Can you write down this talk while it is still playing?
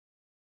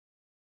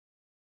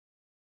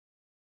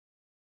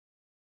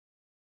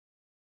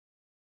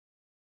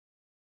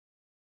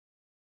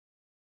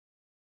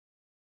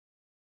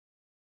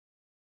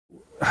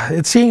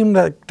it seemed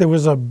that there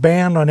was a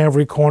band on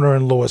every corner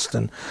in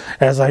Lewiston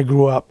as I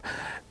grew up.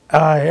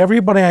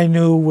 Everybody I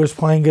knew was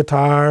playing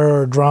guitar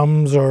or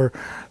drums or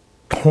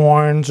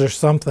horns or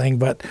something,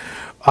 but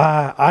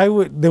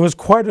there was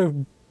quite a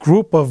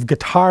group of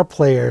guitar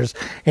players,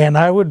 and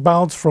I would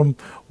bounce from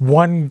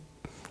one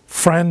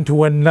friend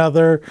to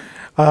another,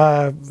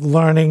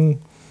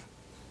 learning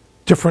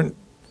different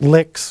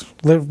licks,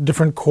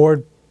 different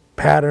chord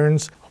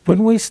patterns.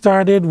 When we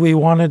started, we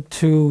wanted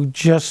to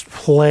just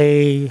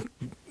play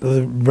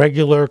the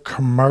regular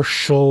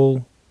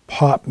commercial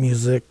pop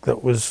music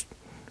that was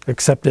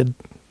accepted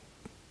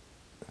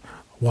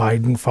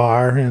wide and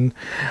far. And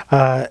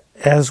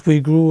as we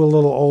grew a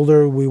little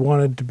older, we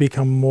wanted to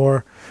become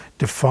more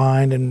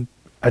defined and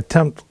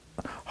attempt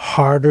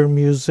harder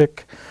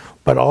music,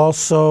 but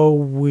also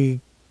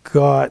we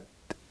got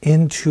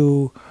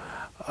into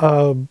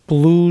a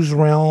blues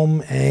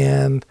realm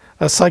and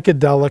a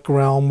psychedelic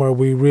realm where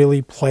we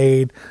really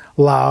played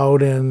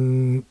loud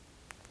and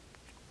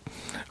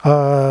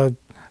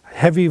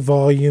heavy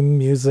volume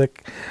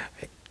music,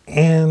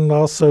 and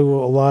also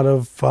a lot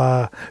of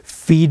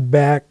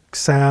feedback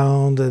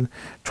sound, and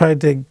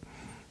tried to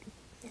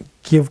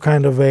give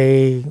kind of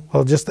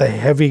just a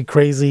heavy,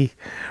 crazy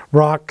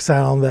rock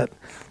sound that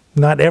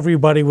not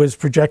everybody was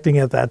projecting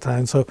at that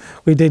time. So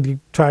we did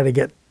try to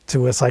get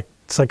to a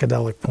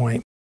psychedelic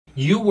point.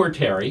 You were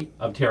Terry,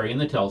 of Terry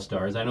and the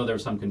Telstars. I know there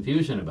was some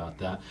confusion about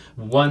that.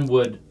 One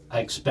would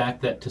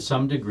expect that to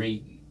some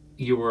degree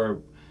you were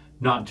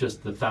not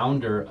just the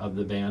founder of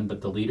the band, but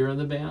the leader of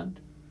the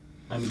band.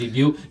 I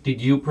mean, did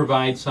you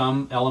provide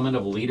some element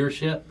of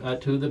leadership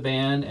to the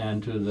band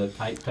and to the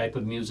type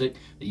of music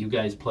that you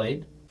guys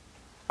played?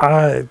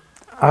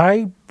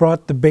 I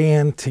brought the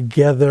band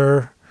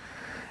together,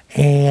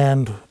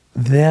 and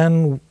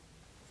then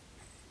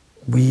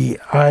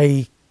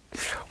I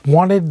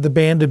wanted the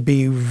band to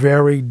be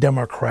very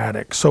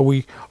democratic, so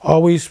we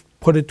always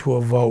put it to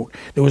a vote.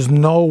 There was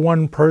no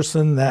one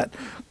person that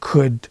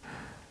could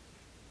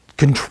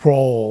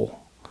control.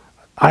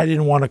 I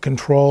didn't want to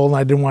control, and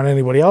I didn't want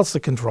anybody else to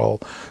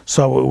control.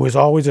 So it was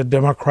always a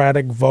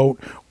democratic vote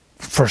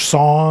for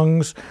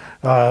songs,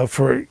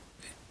 for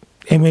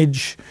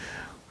image,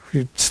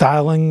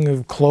 styling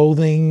of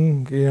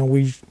clothing.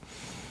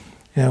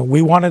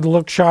 We wanted to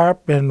look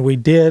sharp, and we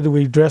did.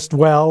 We dressed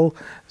well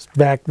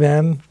back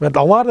then, but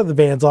a lot of the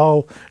bands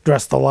all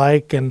dressed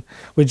alike, and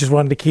we just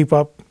wanted to keep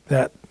up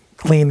that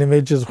clean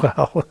image as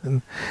well,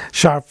 and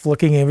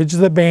sharp-looking image,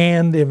 the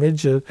band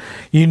image.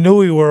 You knew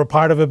we were a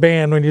part of a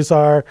band when you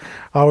saw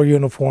our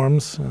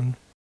uniforms. And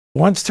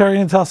once Terry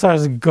and the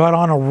Telstars got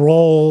on a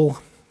roll,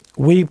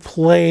 we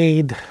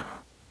played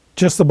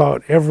just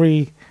about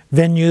every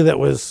venue that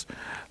was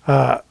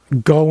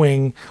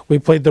going. We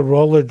played the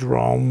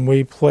Rollerdrome,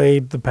 we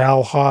played the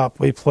Pal Hop,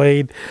 we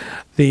played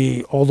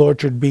the Old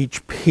Orchard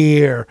Beach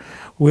Pier.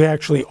 We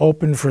actually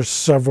opened for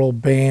several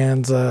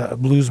bands,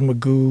 Blues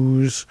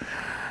Magoos,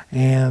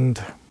 and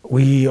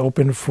we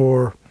opened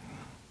for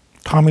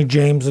Tommy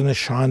James and the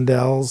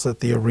Shondells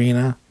at the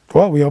arena.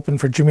 Well, we opened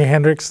for Jimi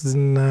Hendrix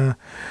in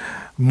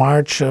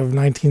March of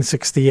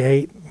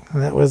 1968.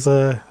 And that was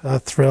a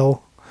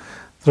thrill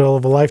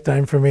of a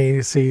lifetime for me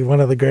to see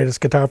one of the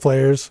greatest guitar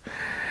players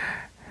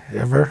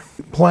ever.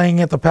 Playing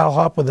at the Pal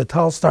Hop with the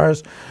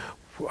Telstars,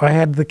 I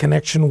had the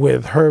connection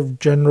with Herb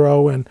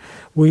Gendro, and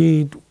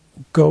we'd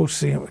go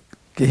see him.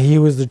 He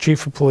was the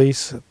chief of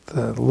police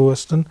at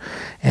Lewiston,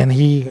 and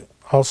he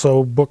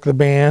also booked the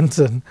bands,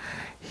 and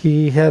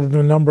he had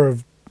a number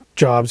of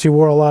jobs. He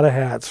wore a lot of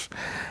hats,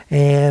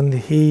 and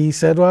he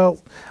said, well,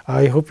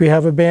 I hope you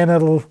have a band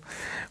that'll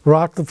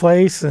rock the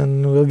place,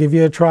 and we'll give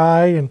you a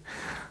try. And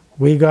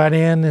we got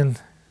in,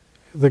 and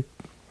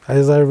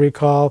as I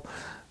recall,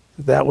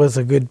 that was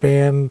a good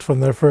band. From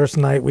the first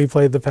night we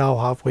played the Pal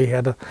Hop, we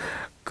had a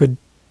good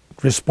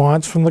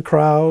response from the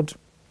crowd,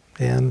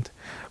 and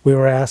we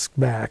were asked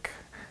back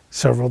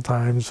several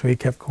times. We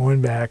kept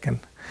going back and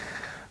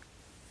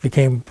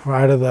became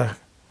part of the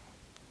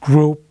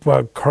group,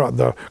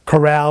 the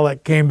chorale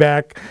that came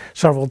back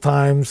several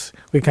times.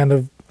 We kind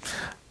of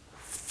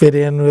fit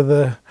in with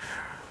the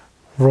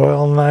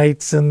Royal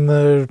Knights and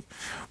the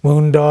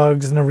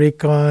Moondogs and the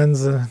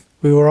Recons.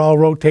 We were all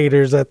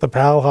rotators at the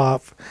Pal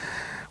Hop,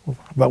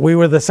 but we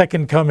were the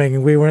second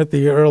coming. We weren't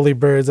the early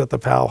birds at the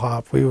Pal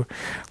Hop. We were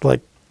like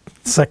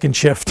second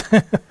shift.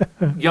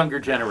 Younger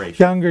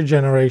generation. Younger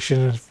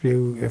generation, if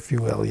you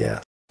will,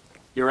 yes.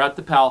 You're at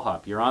the Pal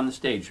Hop. You're on the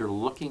stage. You're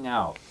looking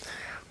out.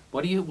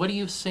 What are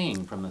you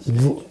seeing from the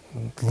stage?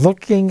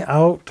 Looking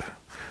out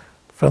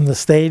from the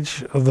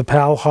stage of the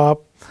Pal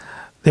Hop,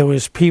 there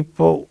was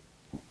people,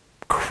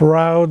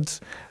 crowds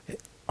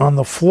on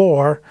the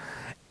floor,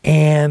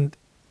 and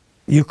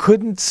you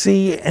couldn't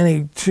see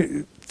any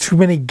too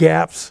many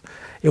gaps.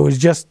 It was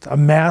just a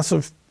mass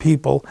of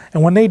people,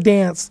 and when they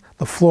danced,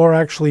 the floor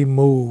actually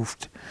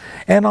moved.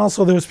 And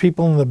also there was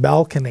people in the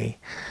balcony.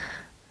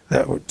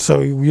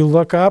 So you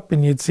look up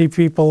and you'd see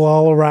people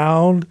all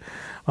around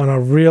on a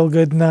real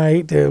good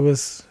night. It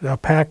was a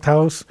packed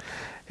house.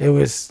 It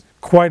was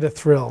quite a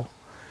thrill.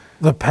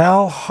 The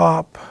Pal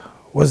Hop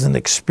was an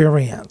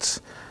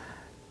experience.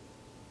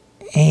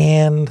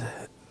 And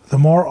the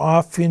more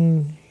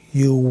often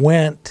you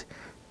went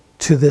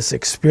to this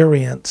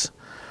experience,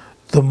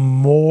 the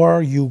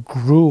more you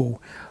grew.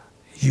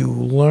 You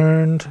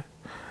learned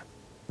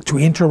to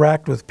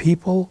interact with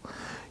people.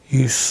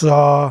 You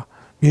saw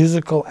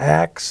musical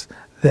acts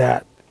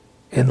that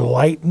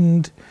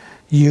enlightened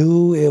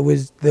you.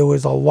 There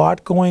was a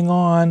lot going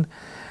on,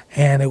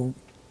 and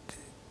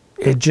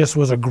it just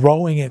was a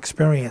growing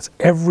experience.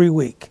 Every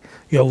week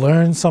you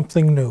learn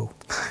something new.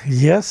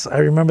 Yes, I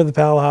remember the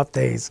Pal Hop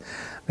days.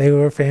 They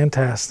were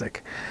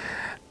fantastic.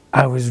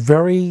 I was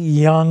very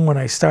young when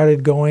I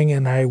started going,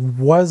 and I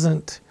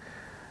wasn't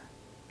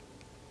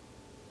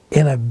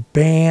in a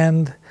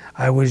band.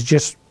 I was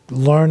just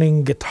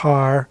learning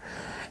guitar,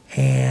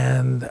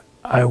 and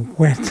I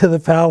went to the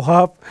Pal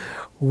Hop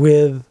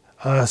with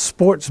a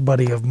sports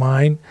buddy of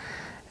mine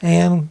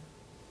and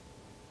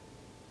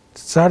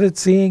started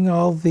seeing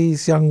all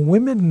these young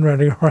women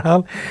running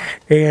around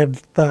and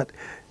thought,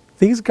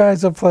 these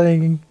guys are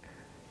playing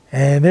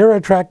and they're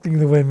attracting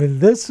the women.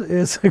 This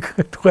is a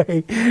good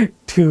way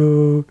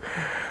to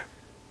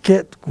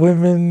get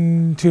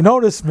women to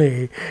notice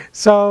me.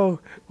 So,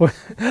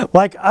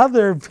 like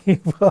other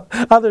people,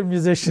 other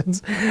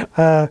musicians,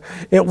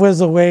 it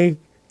was a way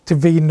to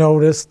be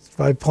noticed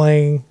by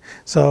playing.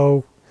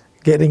 So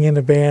getting in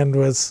a band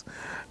was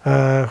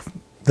the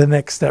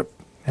next step,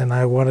 and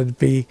I wanted to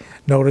be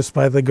noticed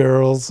by the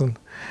girls. And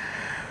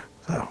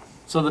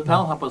so the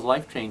Pal Hop was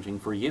life-changing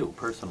for you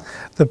personally?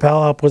 The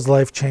Pal Hop was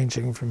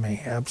life-changing for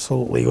me,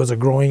 absolutely. It was a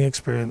growing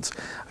experience.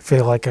 I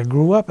feel like I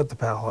grew up at the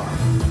Pal Hop.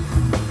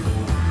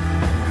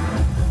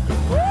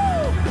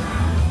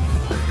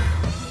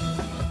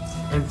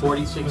 And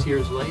 46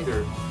 years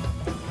later,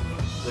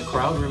 the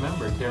crowd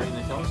remembered Terry and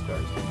the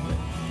Telstars, didn't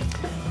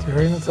they?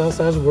 Terry and the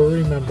Telstars were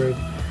remembered.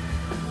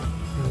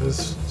 It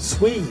was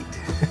sweet.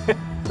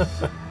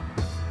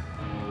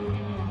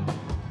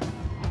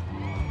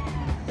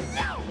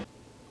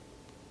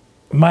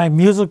 My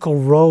musical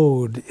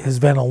road has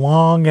been a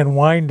long and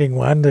winding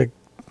one,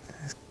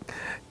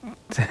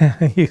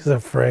 to use a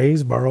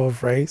phrase, borrow a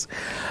phrase.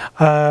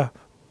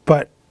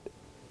 But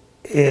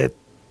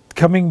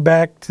coming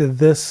back to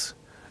this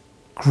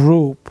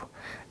group,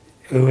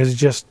 it was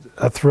just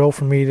a thrill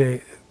for me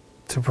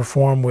to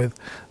perform with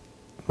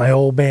my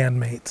old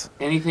bandmates.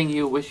 Anything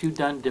you wish you'd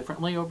done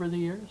differently over the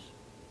years,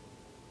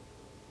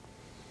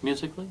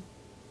 musically?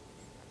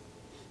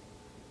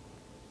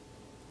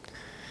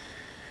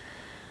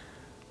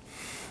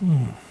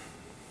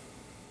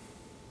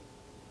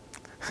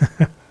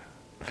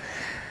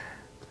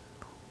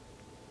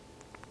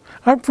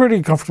 I'm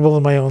pretty comfortable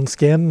in my own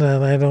skin,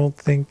 and I don't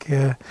think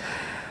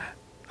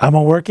I'm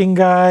a working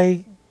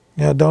guy.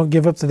 You know, don't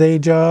give up the day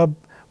job,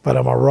 but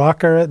I'm a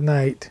rocker at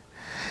night,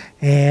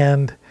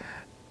 and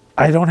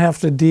I don't have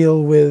to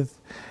deal with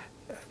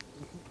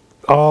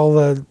all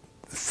the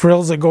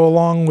frills that go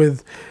along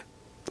with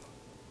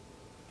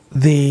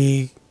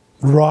the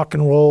rock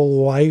and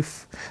roll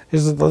life.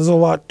 There's a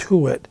lot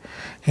to it,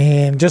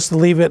 and just to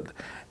leave it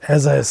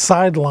as a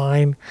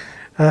sideline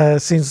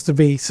seems to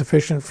be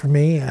sufficient for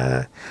me.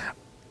 I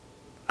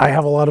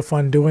have a lot of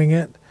fun doing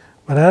it,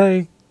 but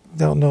I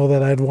don't know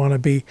that I'd want to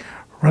be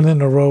running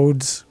the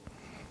roads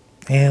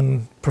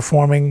and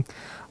performing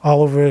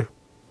all over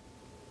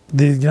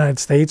the United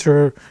States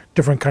or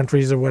different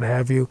countries or what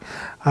have you.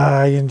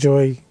 I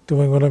enjoy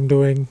doing what I'm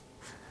doing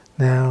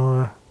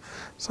now,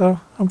 so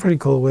I'm pretty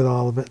cool with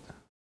all of it.